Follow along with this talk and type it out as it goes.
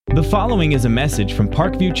The following is a message from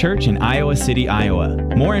Parkview Church in Iowa City, Iowa.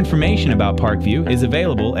 More information about Parkview is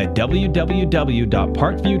available at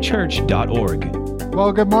www.parkviewchurch.org.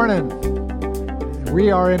 Well, good morning.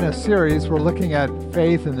 We are in a series. We're looking at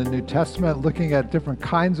faith in the New Testament, looking at different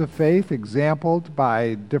kinds of faith exampled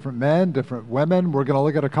by different men, different women. We're going to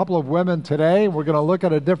look at a couple of women today. We're going to look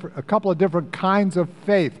at a couple of different kinds of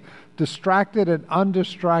faith, distracted and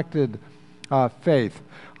undistracted faith.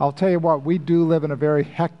 I'll tell you what, we do live in a very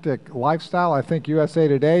hectic lifestyle. I think USA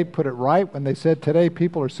Today put it right when they said today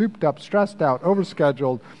people are souped up, stressed out,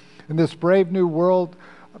 overscheduled. In this brave new world,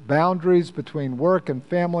 boundaries between work and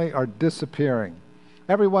family are disappearing.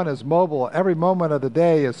 Everyone is mobile. Every moment of the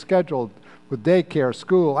day is scheduled with daycare,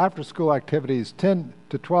 school, after-school activities, 10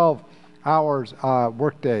 to 12 hours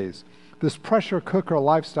work days. This pressure cooker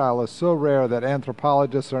lifestyle is so rare that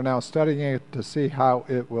anthropologists are now studying it to see how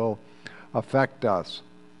it will affect us.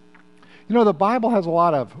 You know, the Bible has a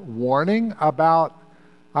lot of warning about,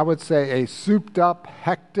 I would say, a souped-up,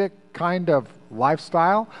 hectic kind of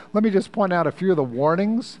lifestyle. Let me just point out a few of the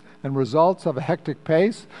warnings and results of a hectic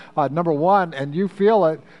pace. Number one, and you feel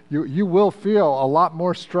it, you will feel a lot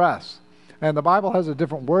more stress. And the Bible has a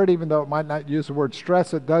different word, even though it might not use the word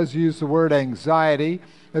stress, it does use the word anxiety.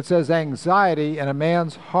 It says anxiety in a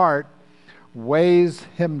man's heart weighs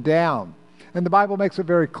him down. And the Bible makes it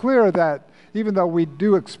very clear that even though we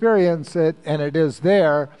do experience it and it is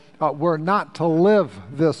there, we're not to live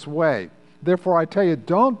this way. Therefore, I tell you,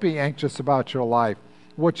 don't be anxious about your life,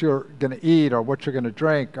 what you're going to eat or what you're going to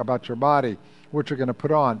drink, about your body, what you're going to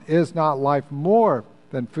put on. Is not life more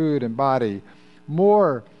than food and body,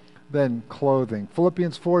 more than clothing?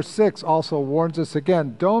 Philippians 4:6 also warns us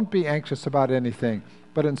again, don't be anxious about anything,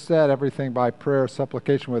 but instead everything by prayer,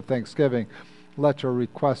 supplication with thanksgiving, let your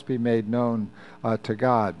requests be made known to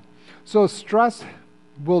God. So stress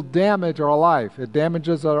will damage our life. It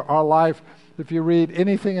damages our life. If you read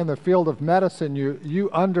anything in the field of medicine, you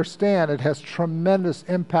understand it has tremendous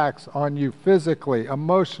impacts on you physically,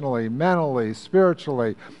 emotionally, mentally,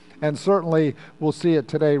 spiritually, and certainly we'll see it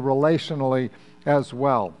today relationally as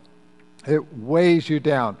well. It weighs you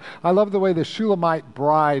down. I love the way the Shulamite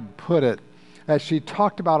bride put it as she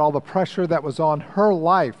talked about all the pressure that was on her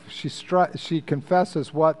life. She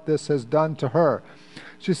confesses what this has done to her.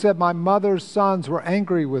 She said, my mother's sons were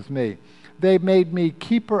angry with me. They made me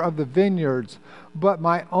keeper of the vineyards, but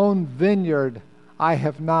my own vineyard I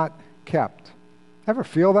have not kept. Ever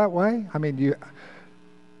feel that way? I mean,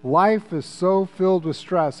 life is so filled with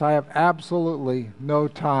stress, I have absolutely no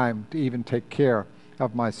time to even take care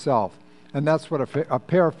of myself. And that's what a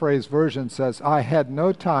paraphrased version says, I had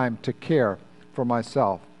no time to care for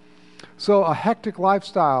myself. So a hectic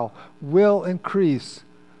lifestyle will increase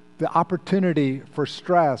the opportunity for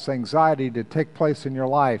stress, anxiety to take place in your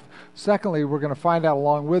life. Secondly, we're going to find out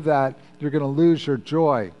along with that, you're going to lose your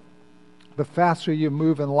joy. The faster you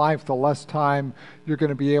move in life, the less time you're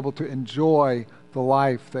going to be able to enjoy the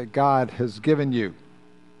life that God has given you.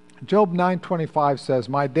 Job 9:25 says,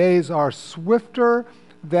 my days are swifter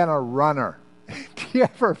than a runner. Do you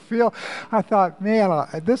ever feel, I thought, man,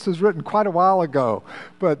 this was written quite a while ago,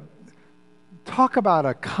 but talk about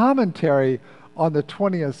a commentary on the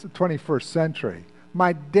 21st century.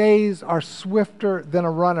 My days are swifter than a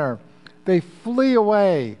runner. They flee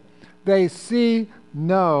away. They see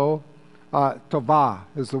no, tova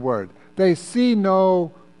is the word. They see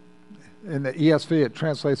no, in the ESV it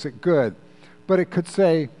translates it good, but it could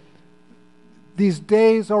say, these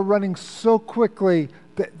days are running so quickly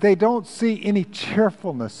that they don't see any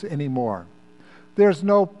cheerfulness anymore. There's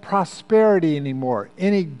no prosperity anymore,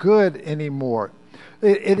 any good anymore.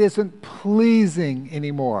 It isn't pleasing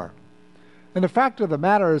anymore. And the fact of the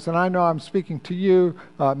matter is, and I know I'm speaking to you,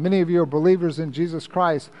 many of you are believers in Jesus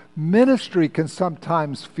Christ, ministry can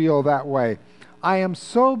sometimes feel that way. I am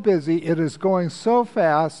so busy, it is going so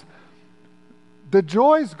fast, the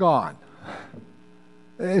joy's gone.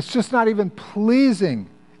 It's just not even pleasing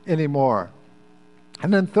anymore.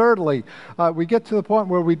 And then thirdly, we get to the point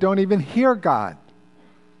where we don't even hear God.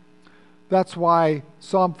 That's why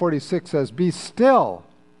Psalm 46 says, be still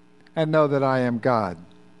and know that I am God.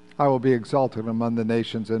 I will be exalted among the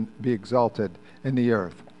nations and be exalted in the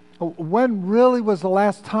earth. When really was the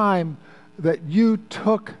last time that you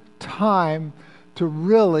took time to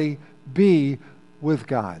really be with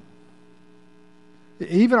God?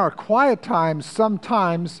 Even our quiet times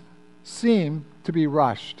sometimes seem to be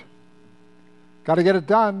rushed. Got to get it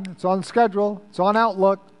done. It's on schedule. It's on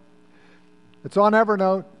Outlook. It's on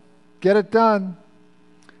Evernote. Get it done.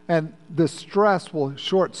 And the stress will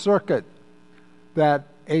short circuit that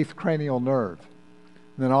eighth cranial nerve.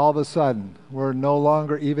 And then all of a sudden, we're no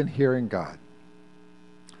longer even hearing God.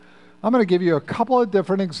 I'm going to give you a couple of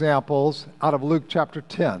different examples out of Luke chapter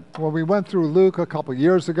 10. When we went through Luke a couple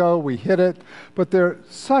years ago, we hit it, but they're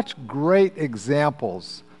such great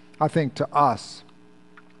examples, I think, to us.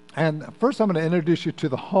 And first I'm going to introduce you to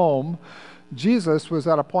the home. Jesus was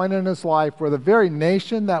at a point in his life where the very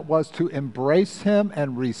nation that was to embrace him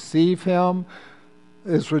and receive him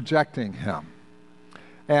is rejecting him.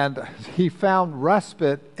 And he found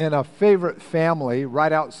respite in a favorite family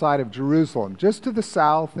right outside of Jerusalem, just to the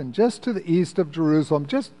south and just to the east of Jerusalem,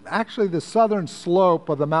 just actually the southern slope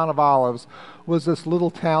of the Mount of Olives was this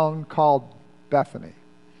little town called Bethany.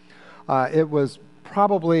 It was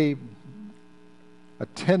probably a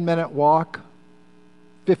 10-minute walk,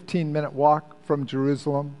 15-minute walk from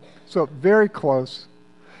Jerusalem, so very close.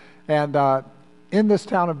 And in this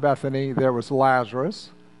town of Bethany, there was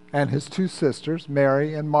Lazarus, and his two sisters,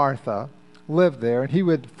 Mary and Martha, lived there, and he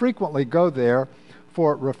would frequently go there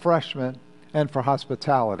for refreshment and for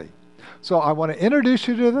hospitality. So I want to introduce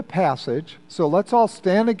you to the passage, so let's all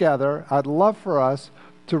stand together. I'd love for us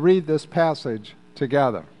to read this passage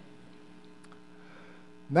together.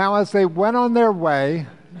 Now as they went on their way,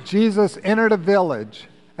 Jesus entered a village,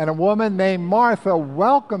 and a woman named Martha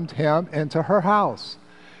welcomed him into her house.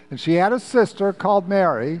 And she had a sister called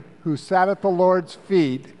Mary, who sat at the Lord's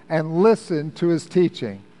feet and listened to his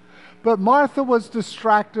teaching. But Martha was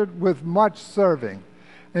distracted with much serving,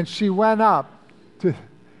 and she went up to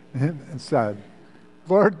him and said,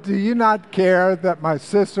 "Lord, do you not care that my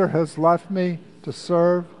sister has left me to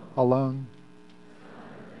serve alone?"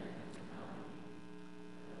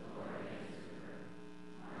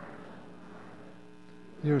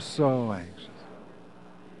 You're so anxious.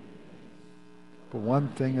 But one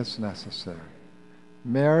thing is necessary.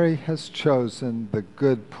 Mary has chosen the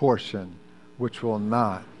good portion which will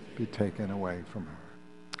not be taken away from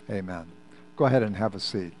her. Amen. Go ahead and have a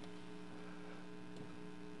seat.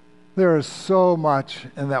 There is so much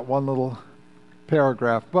in that one little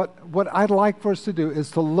paragraph, but what I'd like for us to do is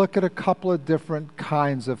to look at a couple of different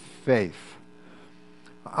kinds of faith.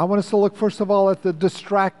 I want us to look first of all at the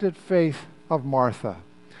distracted faith of Martha.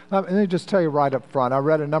 Let me just tell you right up front, I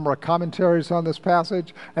read a number of commentaries on this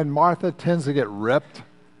passage, and Martha tends to get ripped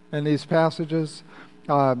in these passages.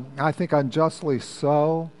 I think unjustly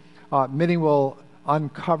so. Many will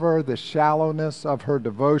uncover the shallowness of her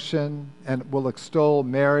devotion and will extol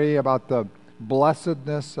Mary about the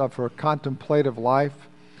blessedness of her contemplative life.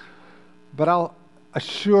 But I'll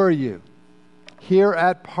assure you, here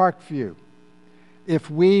at Parkview,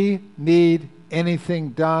 if we need anything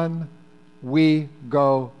done, we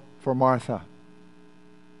go for Martha.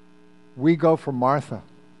 We go for Martha.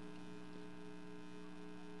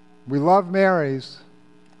 We love Mary's,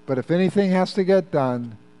 but if anything has to get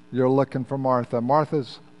done, you're looking for Martha.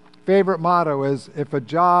 Martha's favorite motto is, if a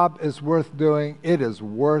job is worth doing, it is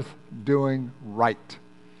worth doing right.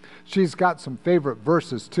 She's got some favorite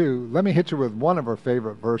verses too. Let me hit you with one of her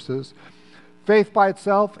favorite verses. Faith by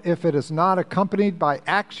itself, if it is not accompanied by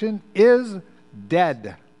action, is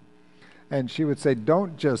dead. And she would say,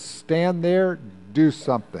 don't just stand there, do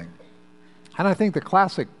something. And I think the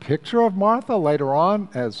classic picture of Martha later on,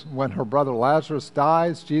 as when her brother Lazarus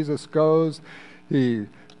dies, Jesus goes, he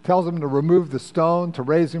tells him to remove the stone to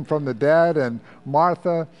raise him from the dead, and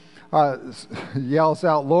Martha yells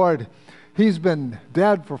out, "Lord, he's been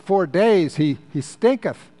dead for 4 days, he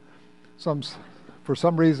stinketh." For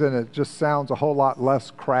some reason it just sounds a whole lot less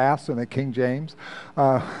crass in the King James.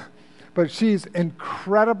 But she's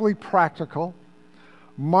incredibly practical.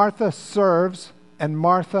 Martha serves, and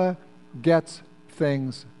Martha gets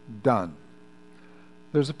things done.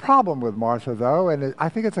 There's a problem with Martha, though, and I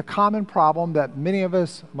think it's a common problem that many of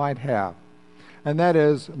us might have. And that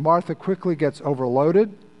is, Martha quickly gets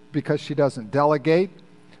overloaded because she doesn't delegate.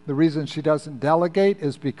 The reason she doesn't delegate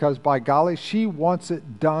is because, by golly, she wants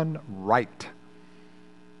it done right.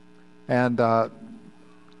 And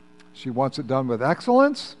she wants it done with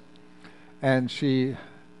excellence. And she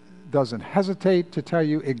doesn't hesitate to tell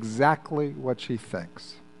you exactly what she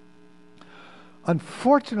thinks.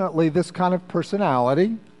 Unfortunately, this kind of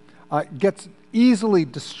personality gets easily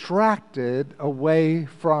distracted away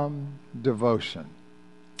from devotion.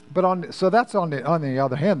 So that's on the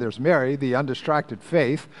other hand. There's Mary, the undistracted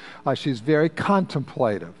faith. She's very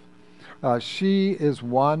contemplative. She is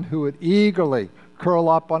one who would eagerly curl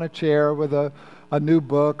up on a chair with a new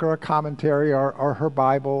book or a commentary or her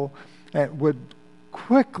Bible, and would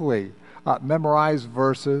quickly memorize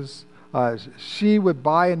verses. She would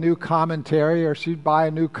buy a new commentary, or she'd buy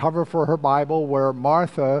a new cover for her Bible, where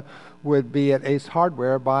Martha would be at Ace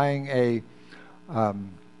Hardware buying a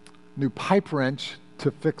new pipe wrench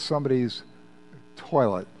to fix somebody's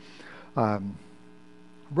toilet.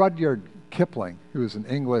 Rudyard Kipling, who was an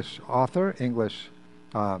English author, an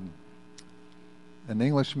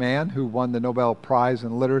Englishman who won the Nobel Prize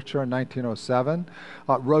in Literature in 1907,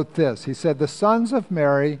 wrote this. He said, "The sons of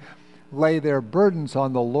Mary lay their burdens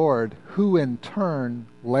on the Lord, who in turn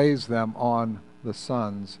lays them on the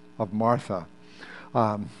sons of Martha."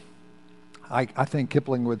 I think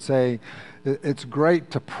Kipling would say, it's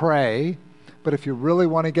great to pray, but if you really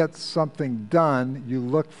want to get something done, you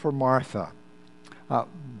look for Martha.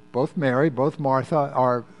 Both Mary, both Martha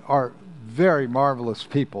are very marvelous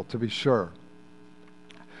people, to be sure.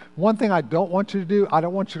 One thing I don't want you to do, I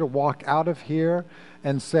don't want you to walk out of here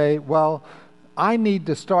and say, well, I need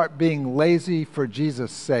to start being lazy for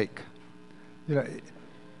Jesus' sake. You know,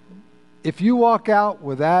 if you walk out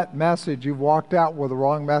with that message, you've walked out with the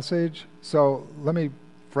wrong message. So let me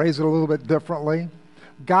phrase it a little bit differently.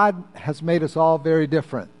 God has made us all very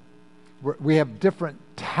different. We have different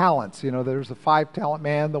talents. You know, there's the 5-talent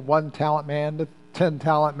man, the 1-talent man, the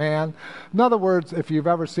 10-talent man. In other words, if you've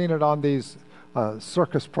ever seen it on these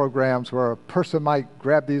circus programs where a person might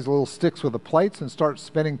grab these little sticks with the plates and start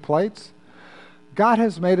spinning plates, God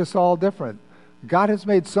has made us all different. God has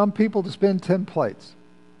made some people to spin 10 plates.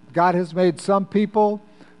 God has made some people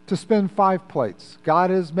to spin 5 plates. God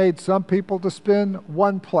has made some people to spin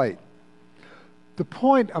 1 plate. The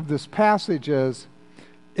point of this passage is,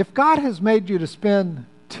 if God has made you to spin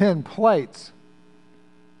 10 plates,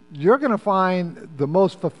 you're going to find the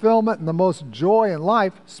most fulfillment and the most joy in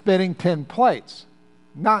life spinning 10 plates,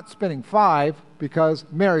 not spinning 5 because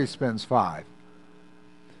Mary spins 5.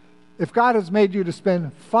 If God has made you to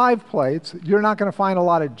spin 5 plates, you're not going to find a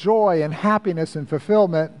lot of joy and happiness and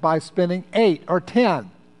fulfillment by spinning 8 or 10.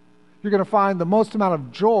 You're going to find the most amount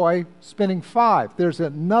of joy spinning 5. There's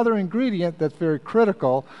another ingredient that's very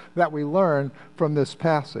critical that we learn from this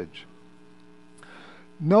passage.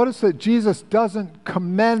 Notice that Jesus doesn't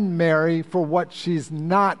commend Mary for what she's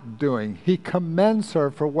not doing. He commends her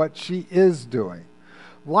for what she is doing.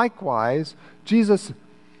 Likewise, Jesus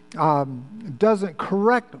doesn't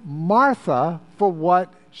correct Martha for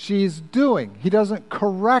what she's doing. He doesn't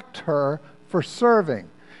correct her for serving.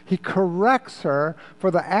 He corrects her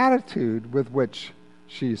for the attitude with which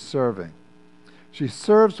she's serving. She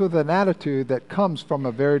serves with an attitude that comes from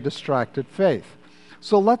a very distracted faith.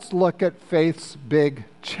 So let's look at faith's big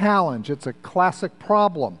challenge. It's a classic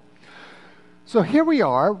problem. So here we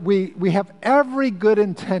are. We have every good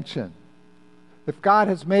intention. If God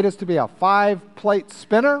has made us to be a 5-plate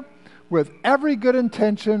spinner, with every good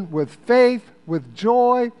intention, with faith, with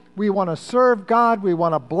joy, we want to serve God, we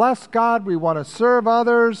want to bless God, we want to serve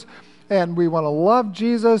others, and we want to love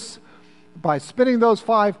Jesus by spinning those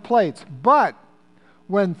 5 plates. But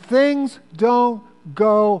when things don't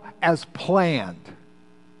go as planned,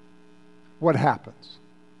 what happens?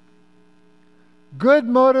 Good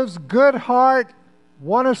motives, good heart,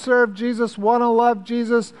 want to serve Jesus, want to love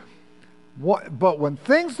Jesus. But when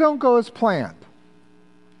things don't go as planned,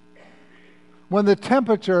 when the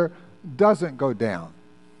temperature doesn't go down,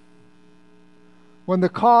 when the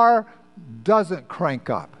car doesn't crank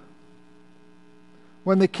up,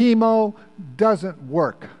 when the chemo doesn't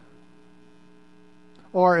work,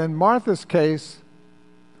 or in Martha's case,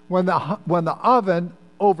 when the oven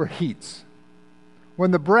overheats,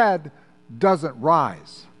 when the bread doesn't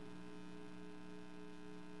rise,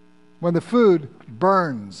 when the food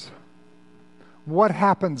burns, what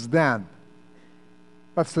happens then?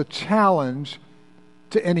 That's the challenge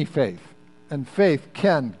to any faith. And faith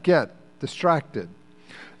can get distracted.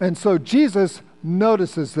 And so Jesus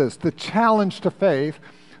notices this, the challenge to faith.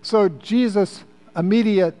 So Jesus'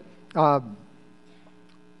 immediate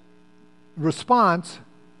response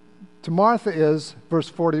to Martha is, verse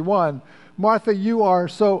 41, Martha, you are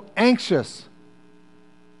so anxious,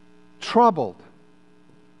 troubled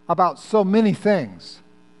about so many things.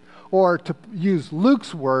 Or to use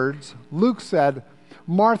Luke's words, Luke said,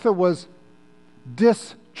 Martha was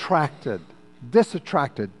distracted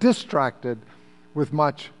with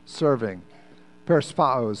much serving.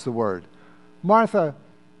 Perispao is the word. Martha,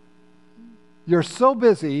 you're so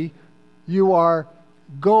busy, you are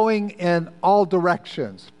going in all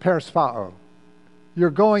directions. Perispao. You're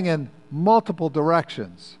going in multiple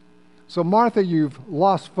directions. So Martha, you've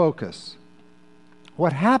lost focus.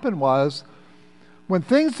 What happened was, when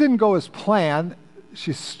things didn't go as planned,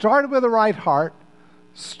 she started with the right heart,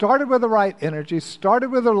 started with the right energy,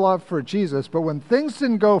 started with her love for Jesus, but when things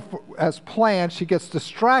didn't go as planned, she gets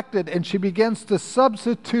distracted and she begins to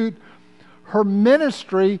substitute her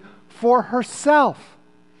ministry for herself.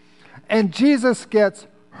 And Jesus gets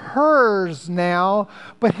hers now,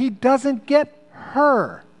 but he doesn't get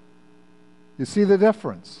her. You see the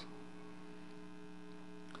difference?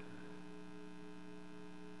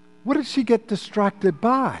 What did she get distracted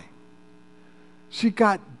by? She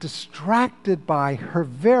got distracted by her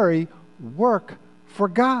very work for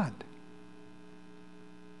God.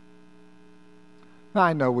 Now,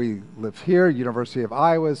 I know we live here, University of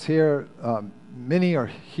Iowa is here. Many are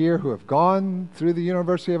here who have gone through the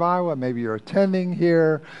University of Iowa. Maybe you're attending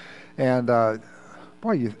here. And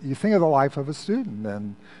boy, you think of the life of a student,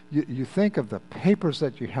 and you think of the papers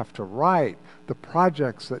that you have to write, the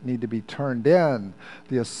projects that need to be turned in,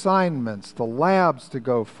 the assignments, the labs to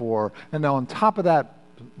go for. And now on top of that,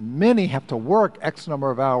 many have to work X number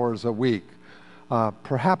of hours a week.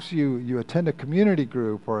 Perhaps you attend a community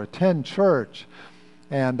group or attend church.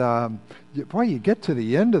 And you get to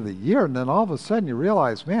the end of the year, and then all of a sudden you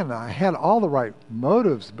realize, man, I had all the right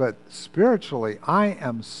motives, but spiritually I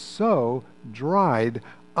am so dried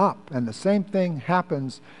up. And the same thing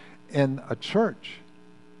happens in a church.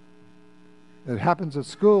 It happens at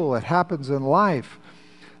school. It happens in life.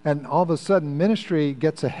 And all of a sudden ministry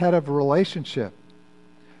gets ahead of a relationship.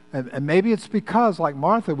 And maybe it's because, like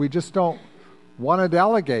Martha, we just don't want to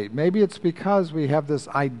delegate. Maybe it's because we have this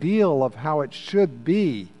ideal of how it should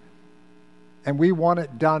be, and we want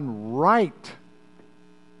it done right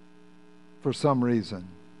for some reason.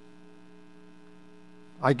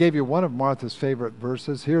 I gave you one of Martha's favorite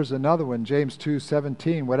verses. Here's another one, James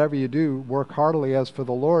 2:17. Whatever you do, work heartily as for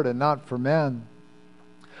the Lord and not for men.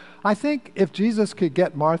 I think if Jesus could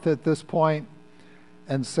get Martha at this point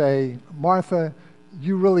and say, Martha,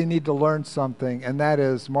 you really need to learn something, and that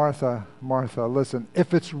is, Martha, Martha, listen,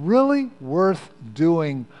 if it's really worth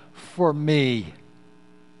doing for me,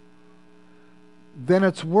 then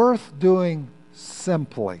it's worth doing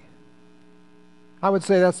simply. I would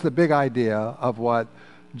say that's the big idea of what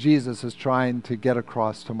Jesus is trying to get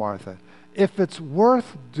across to Martha. If it's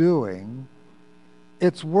worth doing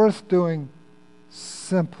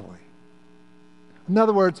simply. In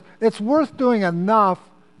other words, it's worth doing enough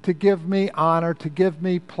to give me honor, to give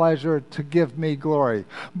me pleasure, to give me glory.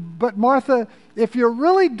 But Martha, if you're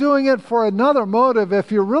really doing it for another motive,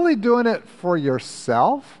 if you're really doing it for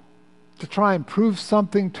yourself, to try and prove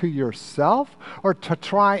something to yourself, or to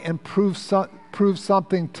try and prove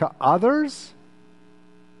something to others,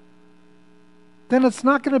 then it's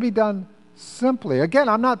not going to be done simply. Again,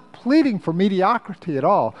 I'm not pleading for mediocrity at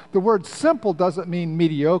all. The word simple doesn't mean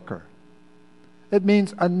mediocre. It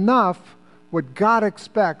means enough what God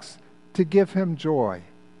expects to give him joy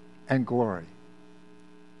and glory.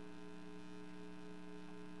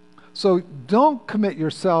 So don't commit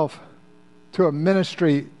yourself to a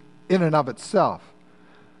ministry in and of itself.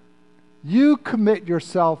 You commit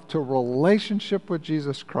yourself to a relationship with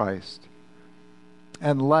Jesus Christ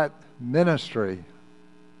and let ministry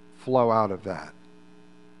flow out of that.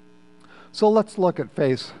 So let's look at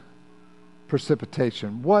faith's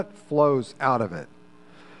precipitation. What flows out of it?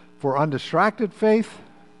 For undistracted faith,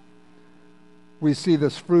 we see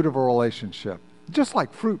this fruit of a relationship. Just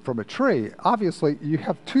like fruit from a tree, obviously you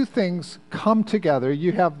have two things come together.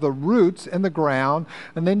 You have the roots in the ground,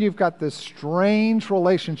 and then you've got this strange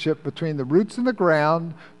relationship between the roots in the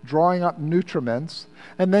ground drawing up nutriments,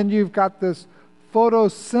 and then you've got this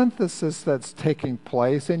photosynthesis that's taking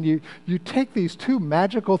place, and you take these two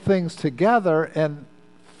magical things together, and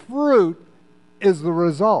fruit is the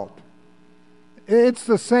result. It's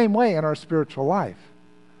the same way in our spiritual life.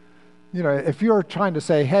 You know, if you're trying to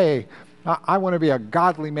say, hey, I want to be a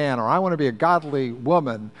godly man, or I want to be a godly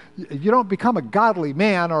woman, you don't become a godly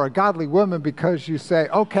man or a godly woman because you say,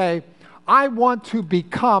 okay, I'm going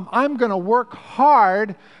to work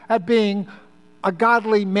hard at being a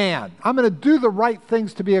godly man. I'm going to do the right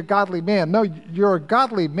things to be a godly man. No, you're a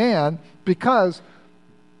godly man because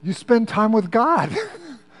you spend time with God.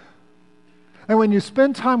 And when you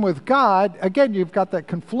spend time with God, again, you've got that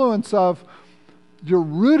confluence of you're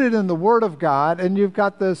rooted in the Word of God, and you've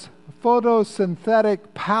got this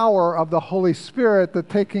photosynthetic power of the Holy Spirit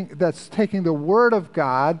that's taking the Word of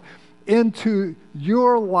God into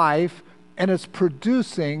your life, and it's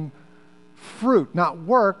producing fruit, not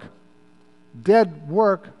work, dead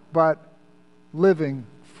work, but living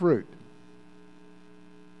fruit.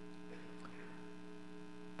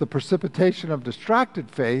 The precipitation of distracted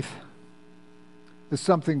faith is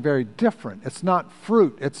something very different. It's not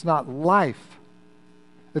fruit. It's not life.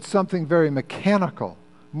 It's something very mechanical.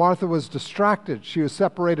 Martha was distracted. She was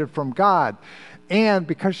separated from God. And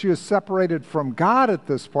because she was separated from God at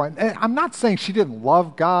this point, and I'm not saying she didn't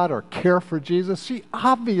love God or care for Jesus. She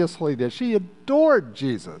obviously did. She adored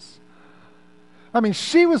Jesus. I mean,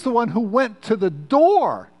 she was the one who went to the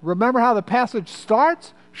door. Remember how the passage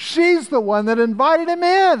starts? She's the one that invited him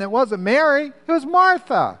in. It wasn't Mary. It was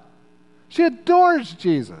Martha. She adores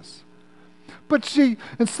Jesus. But she,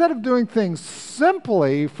 instead of doing things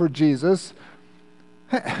simply for Jesus,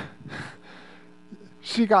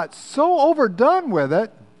 she got so overdone with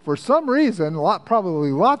it for some reason,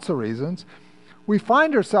 probably lots of reasons. We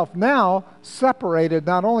find ourselves now separated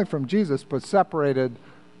not only from Jesus, but separated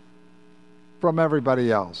from everybody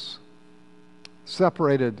else.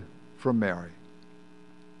 Separated from Mary.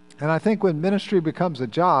 And I think when ministry becomes a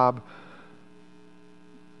job,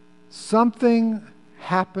 something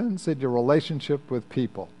happens in your relationship with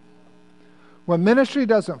people. When ministry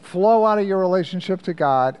doesn't flow out of your relationship to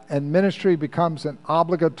God and ministry becomes an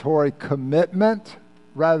obligatory commitment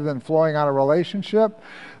rather than flowing out of relationship,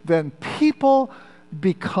 then people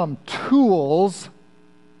become tools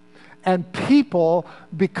and people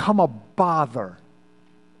become a bother.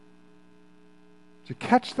 Did you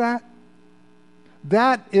catch that?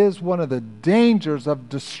 That is one of the dangers of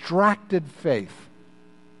distracted faith.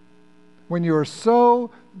 When you are so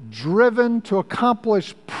driven to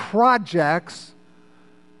accomplish projects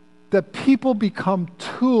that people become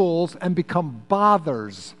tools and become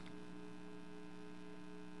bothers.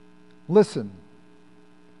 Listen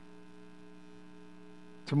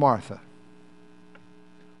to Martha.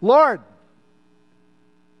 Lord,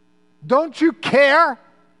 don't you care?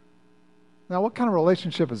 Now, what kind of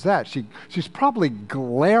relationship is that? She's probably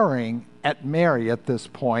glaring at Mary at this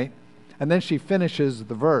point, and then she finishes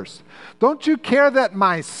the verse. Don't you care that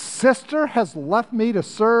my sister has left me to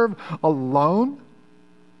serve alone?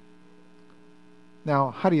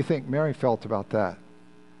 Now, how do you think Mary felt about that?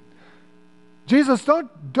 Jesus,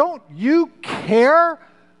 don't you care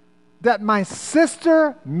that my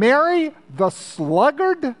sister Mary, the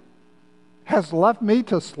sluggard, has left me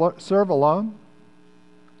to serve alone?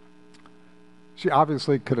 She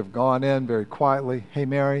obviously could have gone in very quietly. Hey,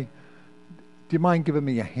 Mary, do you mind giving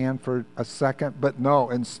me a hand for a second? But no,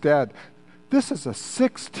 instead, this is a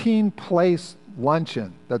 16-place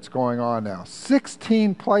luncheon that's going on now.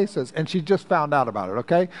 16 places, and she just found out about it,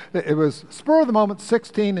 okay? It was spur of the moment,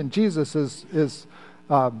 16, and Jesus is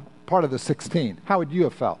part of the 16. How would you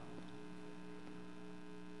have felt?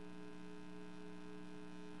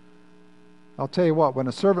 I'll tell you what, when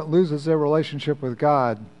a servant loses their relationship with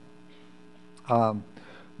God,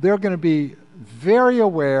 they're going to be very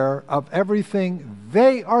aware of everything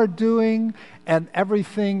they are doing and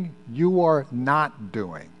everything you are not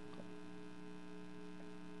doing.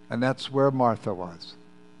 And that's where Martha was.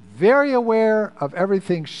 Very aware of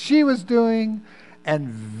everything she was doing and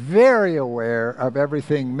very aware of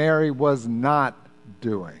everything Mary was not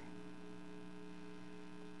doing.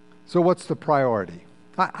 So what's the priority?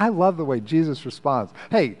 I love the way Jesus responds.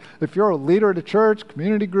 Hey, if you're a leader at a church,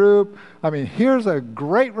 community group, here's a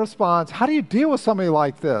great response. How do you deal with somebody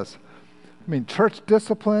like this? Church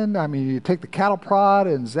discipline. You take the cattle prod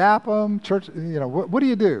and zap them. Church, what do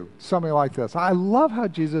you do? Something like this. I love how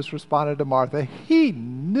Jesus responded to Martha. He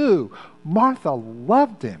knew Martha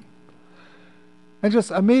loved him. And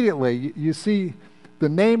just immediately, you see the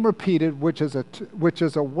name repeated, which is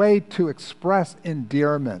a way to express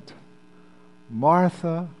endearment.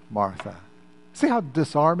 Martha, Martha. See how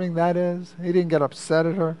disarming that is? He didn't get upset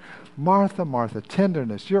at her. Martha, Martha,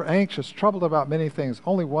 tenderness. You're anxious, troubled about many things.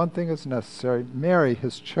 Only one thing is necessary. Mary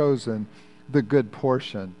has chosen the good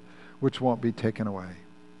portion, which won't be taken away.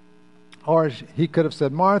 Or he could have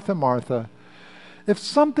said, Martha, Martha, if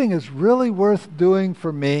something is really worth doing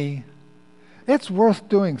for me, it's worth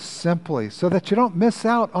doing simply so that you don't miss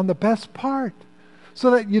out on the best part.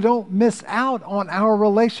 So that you don't miss out on our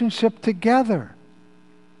relationship together.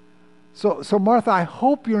 So Martha, I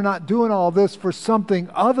hope you're not doing all this for something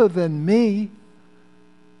other than me.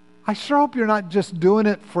 I sure hope you're not just doing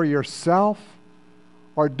it for yourself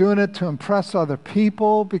or doing it to impress other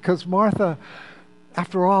people, because Martha,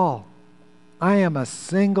 after all, I am a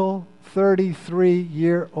single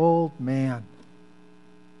 33-year-old man.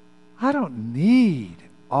 I don't need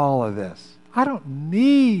all of this. I don't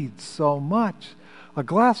need so much. A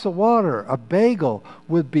glass of water, a bagel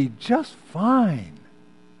would be just fine.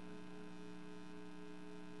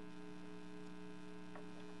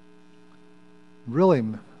 Really,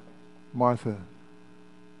 Martha,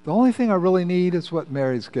 the only thing I really need is what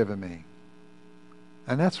Mary's given me.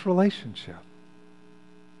 And that's relationship.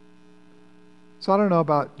 So I don't know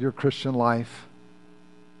about your Christian life.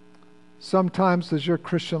 Sometimes does your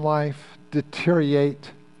Christian life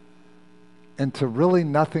deteriorate into really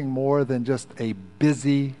nothing more than just a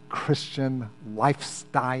busy Christian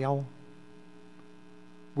lifestyle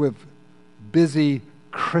with busy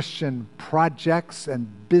Christian projects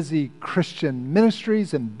and busy Christian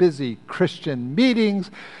ministries and busy Christian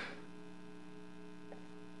meetings?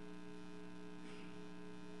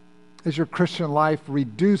 Is your Christian life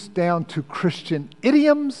reduced down to Christian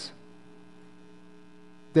idioms,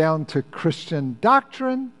 down to Christian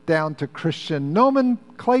doctrine, down to Christian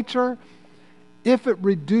nomenclature? If it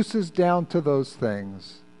reduces down to those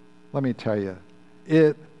things, let me tell you,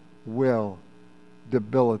 it will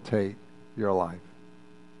debilitate your life.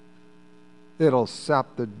 It'll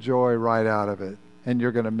sap the joy right out of it, and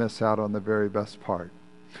you're going to miss out on the very best part.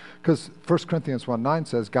 Because 1 Corinthians 1:9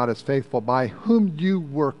 says, God is faithful, by whom you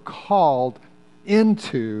were called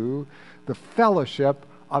into the fellowship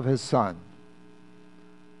of his Son,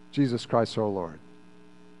 Jesus Christ our Lord.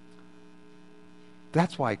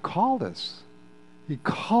 That's why he called us. He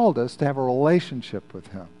called us to have a relationship with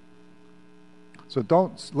him. So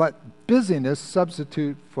don't let busyness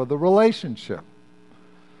substitute for the relationship.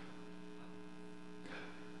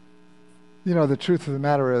 You know, the truth of the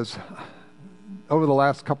matter is, over the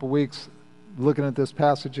last couple weeks, looking at this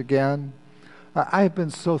passage again, I have been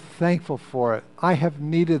so thankful for it. I have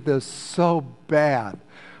needed this so bad.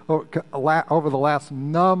 Over the last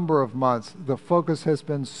number of months, the focus has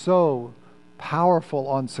been so powerful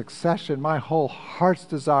on succession. My whole heart's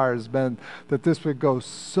desire has been that this would go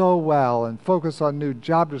so well, and focus on new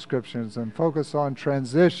job descriptions, and focus on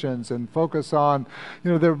transitions, and focus on,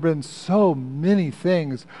 there have been so many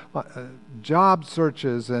things, job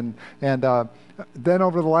searches, and then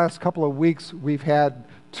over the last couple of weeks, we've had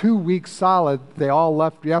 2 weeks solid. They all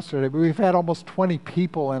left yesterday, but we've had almost 20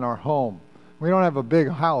 people in our home. We don't have a big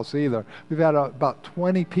house either. We've had about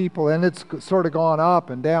 20 people, and it's sort of gone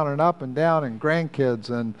up and down and up and down, and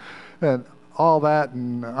grandkids and all that.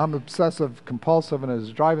 And I'm obsessive compulsive, and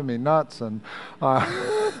it's driving me nuts. And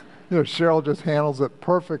Cheryl just handles it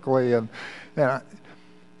perfectly. And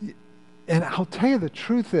I'll tell you, the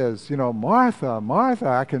truth is, Martha,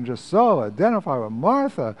 I can just so identify with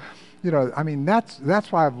Martha.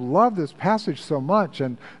 That's why I've loved this passage so much.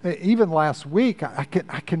 And even last week, I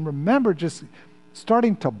can remember just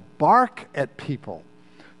starting to bark at people.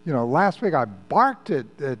 Last week I barked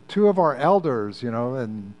at 2 of our elders,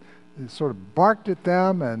 and sort of barked at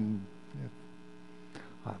them, and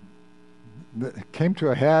it came to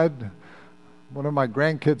a head. One of my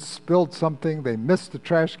grandkids spilled something. They missed the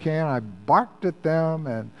trash can. I barked at them,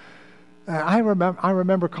 and I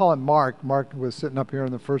remember calling Mark. Mark was sitting up here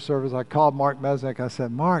in the first service. I called Mark Mesnick. I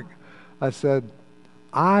said, Mark,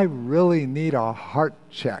 I really need a heart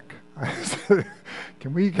check. I said,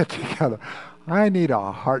 can we get together? I need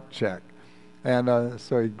a heart check. And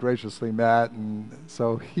so he graciously met. And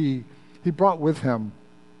so he brought with him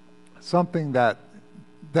something that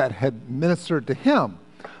had ministered to him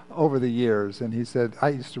over the years. And he said, I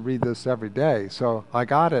used to read this every day. So I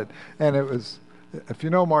got it. And it was, if you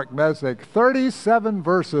know Mark Mesnick, 37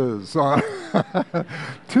 verses,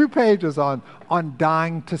 2 pages on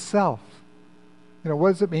dying to self.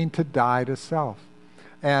 What does it mean to die to self?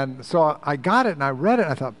 And so I got it and I read it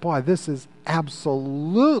and I thought, boy, this is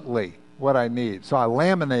absolutely what I need. So I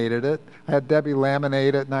laminated it. I had Debbie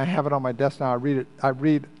laminate it, and I have it on my desk now. I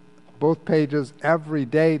read both pages every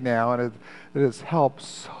day now, and it has helped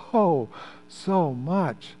so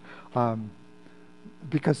much.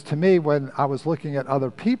 Because to me, when I was looking at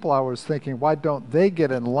other people, I was thinking, why don't they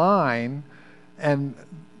get in line? And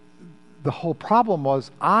the whole problem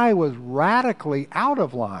was I was radically out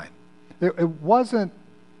of line. It wasn't,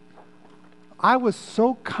 I was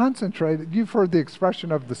so concentrated. You've heard the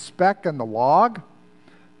expression of the speck and the log.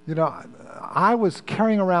 I was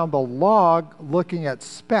carrying around the log looking at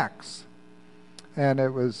specks. And it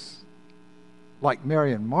was like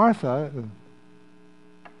Mary and Martha.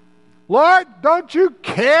 Lord, don't you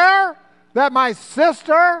care that my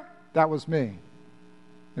sister, that was me,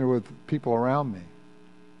 with people around me.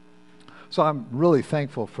 So I'm really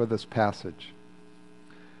thankful for this passage.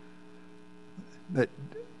 That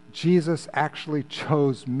Jesus actually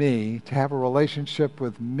chose me to have a relationship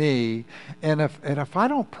with me. And if I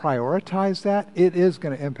don't prioritize that, it is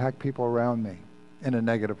going to impact people around me in a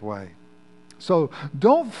negative way. So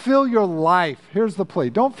don't fill your life, here's the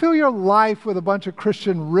plea, don't fill your life with a bunch of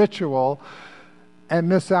Christian ritual and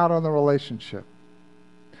miss out on the relationship.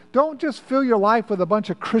 Don't just fill your life with a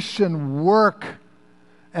bunch of Christian work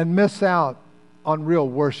and miss out on real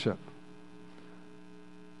worship.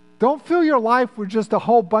 Don't fill your life with just a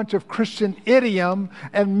whole bunch of Christian idiom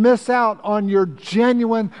and miss out on your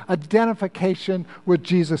genuine identification with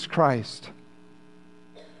Jesus Christ.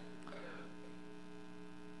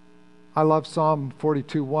 I love Psalm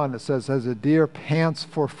 42:1. It says, as a deer pants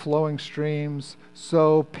for flowing streams,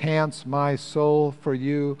 so pants my soul for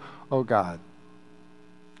you, O God.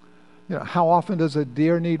 How often does a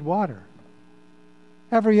deer need water?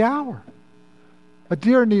 Every hour. A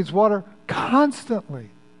deer needs water constantly.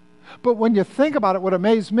 But when you think about it, what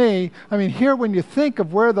amazed me, I mean, here when you think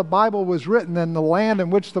of where the Bible was written and the land in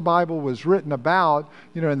which the Bible was written about,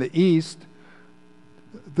 in the East,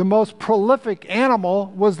 the most prolific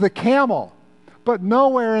animal was the camel. But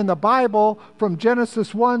nowhere in the Bible, from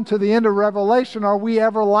Genesis 1 to the end of Revelation, are we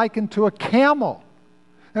ever likened to a camel.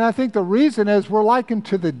 And I think the reason is we're likened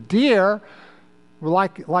to the deer. We're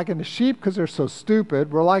likened to sheep because they're so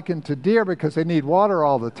stupid. We're likened to deer because they need water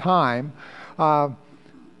all the time.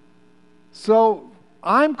 So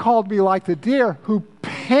I'm called to be like the deer who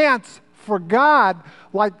pants for God,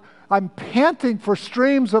 like I'm panting for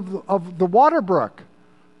streams of the water brook.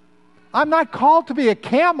 I'm not called to be a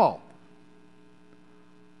camel.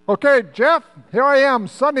 Okay, Jeff, here I am,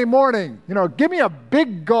 Sunday morning. Give me a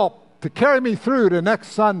big gulp to carry me through to next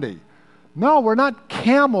Sunday. No, we're not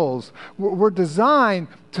camels. We're designed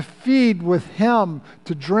to feed with Him,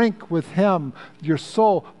 to drink with Him. Your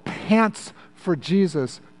soul pants for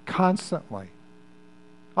Jesus constantly.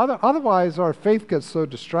 Otherwise, our faith gets so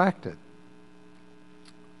distracted.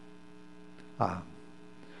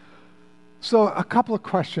 So a couple of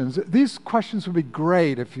questions. These questions would be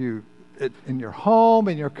great if you, in your home,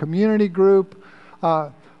 in your community group.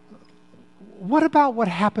 What about what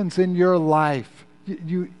happens in your life?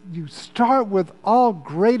 You start with all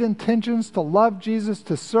great intentions to love Jesus,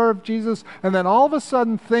 to serve Jesus, and then all of a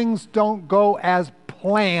sudden things don't go as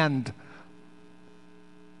planned.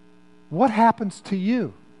 What happens to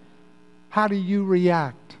you? How do you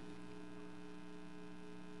react?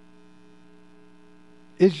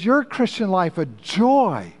 Is your Christian life a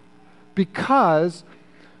joy because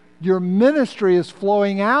your ministry is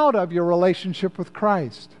flowing out of your relationship with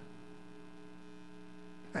Christ?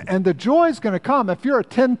 And the joy is going to come. If you're a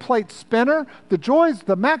 10-plate spinner,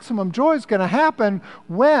 the maximum joy is going to happen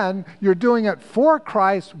when you're doing it for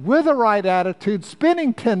Christ with the right attitude,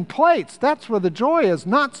 spinning 10 plates. That's where the joy is,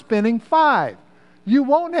 not spinning 5. You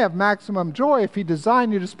won't have maximum joy if He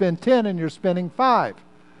designed you to spin 10 and you're spinning 5.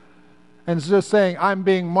 And it's just saying, I'm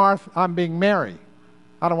being Mary.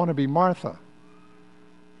 I don't want to be Martha.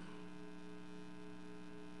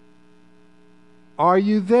 Are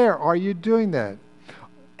you there? Are you doing that?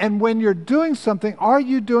 And when you're doing something, are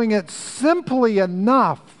you doing it simply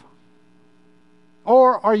enough?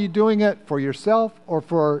 Or are you doing it for yourself or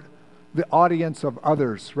for the audience of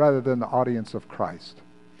others rather than the audience of Christ?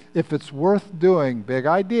 If it's worth doing, big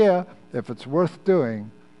idea, if it's worth doing,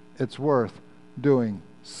 it's worth doing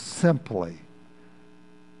simply.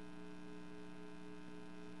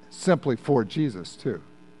 Simply for Jesus, too.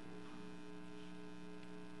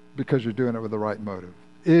 Because you're doing it with the right motive.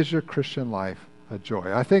 Is your Christian life a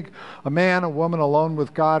joy? I think a man, a woman alone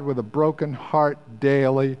with God with a broken heart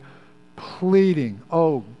daily, pleading,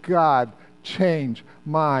 oh God, change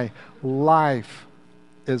my life,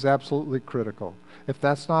 is absolutely critical. If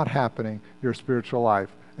that's not happening, your spiritual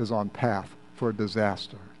life is on path for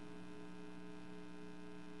disaster.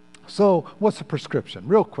 So what's the prescription?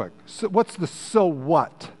 Real quick. So what's the so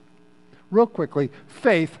what? Real quickly,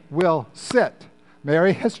 faith will sit.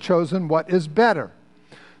 Mary has chosen what is better.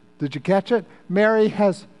 Did you catch it? Mary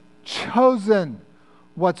has chosen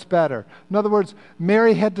what's better. In other words,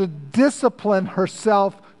 Mary had to discipline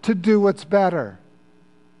herself to do what's better.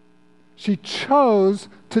 She chose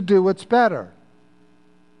to do what's better.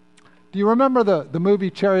 Do you remember the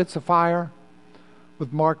movie Chariots of Fire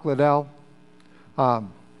with Mark Liddell?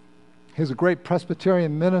 He's a great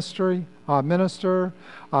Presbyterian minister,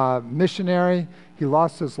 missionary. He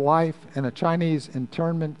lost his life in a Chinese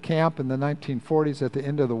internment camp in the 1940s at the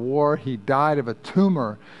end of the war. He died of a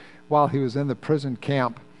tumor while he was in the prison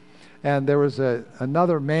camp. And there was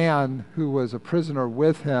another man who was a prisoner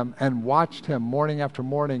with him and watched him morning after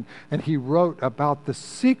morning. And he wrote about the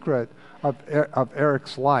secret of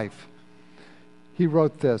Eric's life. He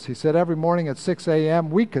wrote this. He said, every morning at 6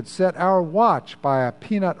 a.m., we could set our watch by a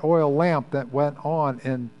peanut oil lamp that went on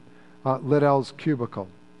in Liddell's cubicle.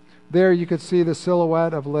 There you could see the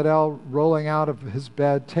silhouette of Liddell rolling out of his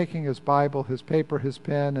bed, taking his Bible, his paper, his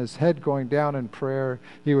pen, his head going down in prayer.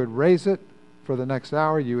 He would raise it for the next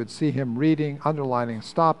hour. You would see him reading, underlining,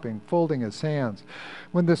 stopping, folding his hands.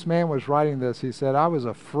 When this man was writing this, he said, I was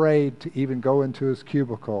afraid to even go into his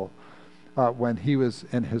cubicle when he was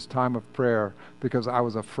in his time of prayer because I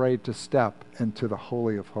was afraid to step into the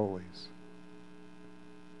Holy of Holies.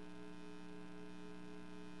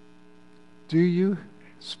 Do you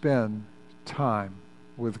spend time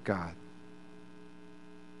with God?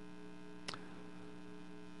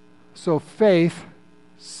 So faith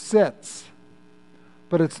sits.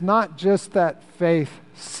 But it's not just that faith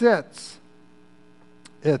sits.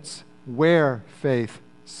 It's where faith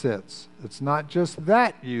sits. It's not just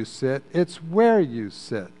that you sit, it's where you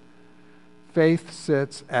sit. Faith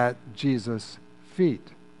sits at Jesus' feet.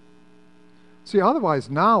 See, otherwise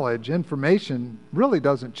knowledge, information really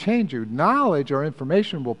doesn't change you. Knowledge or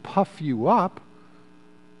information will puff you up,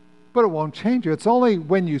 but it won't change you. It's only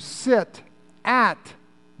when you sit at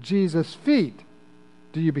Jesus' feet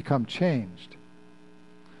do you become changed.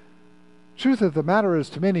 Truth of the matter is,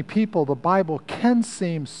 to many people, the Bible can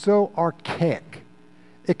seem so archaic.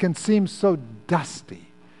 It can seem so dusty.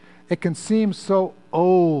 It can seem so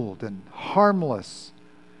old and harmless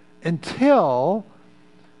until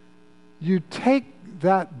you take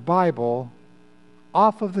that Bible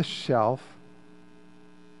off of the shelf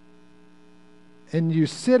and you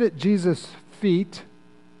sit at Jesus' feet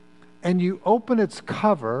and you open its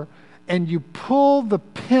cover and you pull the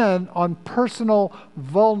pin on personal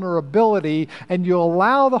vulnerability and you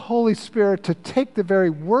allow the Holy Spirit to take the very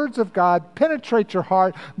words of God, penetrate your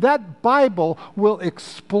heart, that Bible will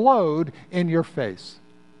explode in your face.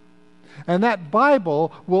 And that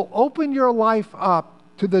Bible will open your life up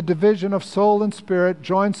to the division of soul and spirit,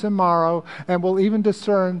 joints and marrow, and will even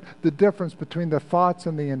discern the difference between the thoughts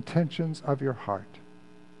and the intentions of your heart.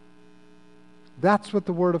 That's what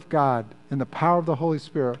the Word of God and the power of the Holy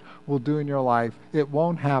Spirit will do in your life. It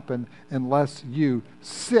won't happen unless you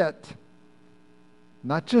sit,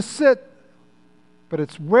 not just sit, but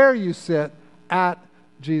it's where you sit at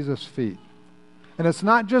Jesus' feet. And it's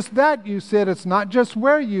not just that you sit, it's not just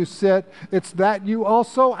where you sit, it's that you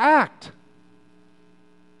also act.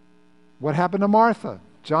 What happened to Martha?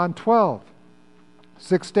 John 12.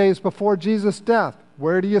 6 days before Jesus' death,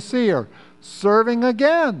 where do you see her? Serving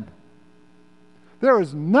again. There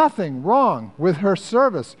is nothing wrong with her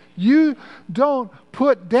service. You don't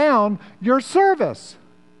put down your service.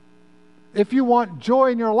 If you want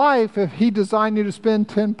joy in your life, if He designed you to spin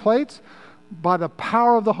 10 plates, by the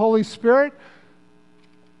power of the Holy Spirit,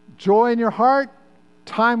 joy in your heart,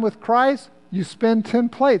 time with Christ, you spin 10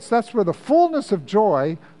 plates. That's where the fullness of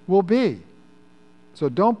joy will be. So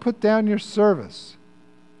don't put down your service.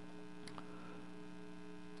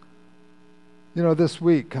 You know, this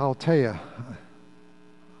week, I'll tell you,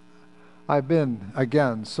 I've been,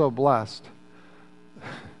 again, so blessed.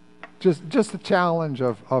 Just the challenge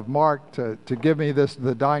of Mark to give me this,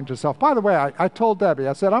 the dying to self. By the way, I told Debbie,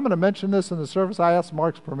 I said, I'm going to mention this in the service. I asked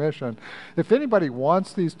Mark's permission. If anybody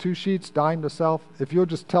wants these 2 sheets, dying to self, if you'll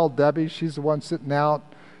just tell Debbie, she's the one sitting out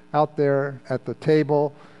there at the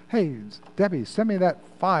table. Hey, Debbie, send me that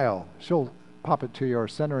file. She'll pop it to you or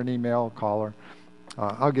send her an email, call her.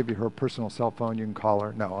 I'll give you her personal cell phone. You can call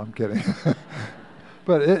her. No, I'm kidding.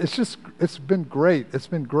 But it's been great. It's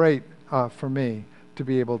been great for me to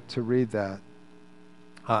be able to read that.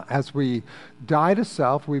 As we die to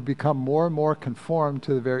self, we become more and more conformed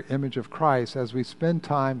to the very image of Christ as we spend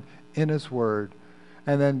time in His Word.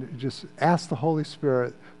 And then just ask the Holy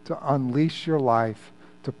Spirit to unleash your life,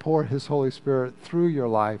 to pour His Holy Spirit through your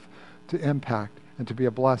life to impact and to be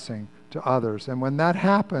a blessing to others. And when that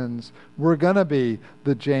happens, we're going to be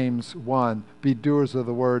the James 1, be doers of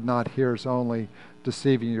the word, not hearers only,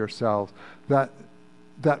 deceiving yourselves.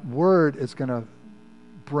 That word is going to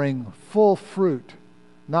bring full fruit,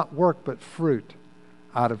 not work, but fruit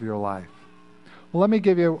out of your life. Well, I'm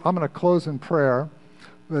going to close in prayer.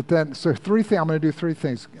 But then, I'm going to do 3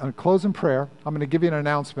 things. I'm going to close in prayer. I'm going to give you an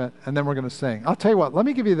announcement, and then we're going to sing. I'll tell you what, let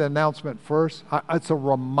me give you the announcement first. It's a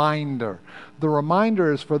reminder. The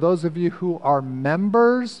reminder is for those of you who are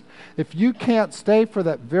members. If you can't stay for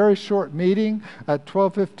that very short meeting at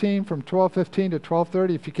 12:15, from 12:15 to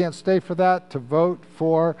 12:30, if you can't stay for that to vote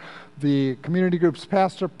for the community group's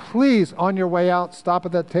pastor, please, on your way out, stop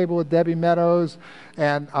at that table with Debbie Meadows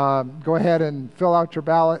and go ahead and fill out your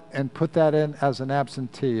ballot and put that in as an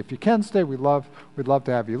absentee. If you can stay, we'd love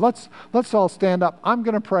to have you. Let's all stand up. I'm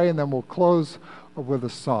going to pray, and then we'll close with a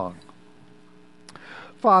song.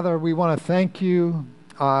 Father, we want to thank you.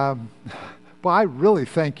 I really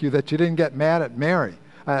thank you that you didn't get mad at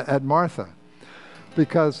at Martha,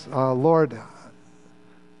 because, Lord,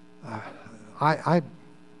 I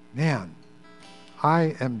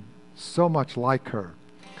am so much like her.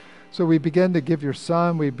 So we begin to give your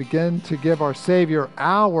Son, we begin to give our Savior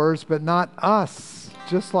ours, but not us,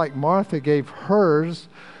 just like Martha gave hers,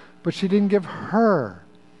 but she didn't give her.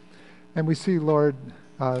 And we see, Lord,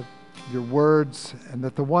 your words, and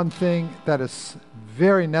that the one thing that is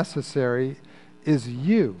very necessary is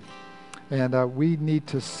you. And we need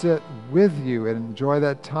to sit with you and enjoy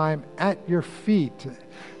that time at your feet.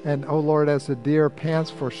 And, oh Lord, as the deer pants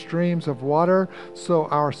for streams of water, so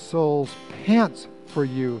our souls pants for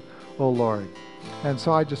you, oh Lord. And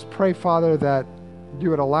so I just pray, Father, that you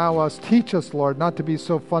would allow us, teach us, Lord, not to be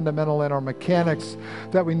so fundamental in our mechanics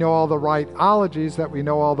that we know all the right ologies, that we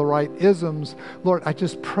know all the right isms. Lord, I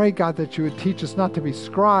just pray, God, that you would teach us not to be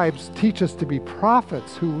scribes, teach us to be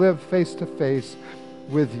prophets who live face to face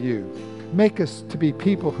with you. Make us to be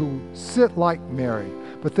people who sit like Mary,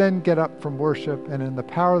 but then get up from worship and in the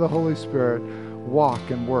power of the Holy Spirit, walk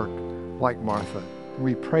and work like Martha.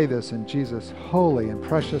 We pray this in Jesus' holy and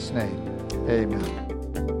precious name. Amen.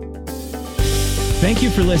 Thank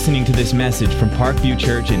you for listening to this message from Parkview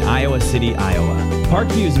Church in Iowa City, Iowa.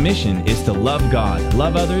 Parkview's mission is to love God,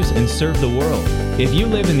 love others, and serve the world. If you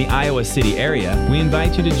live in the Iowa City area, we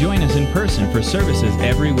invite you to join us in person for services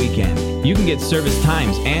every weekend. You can get service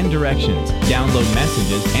times and directions, download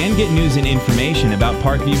messages, and get news and information about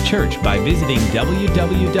Parkview Church by visiting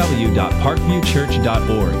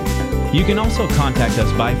www.parkviewchurch.org. You can also contact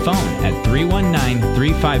us by phone at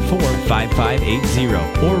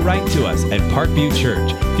 319-354-5580 or write to us at Parkview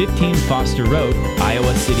Church, 15 Foster Road,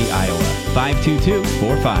 Iowa City, Iowa,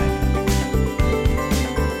 52245.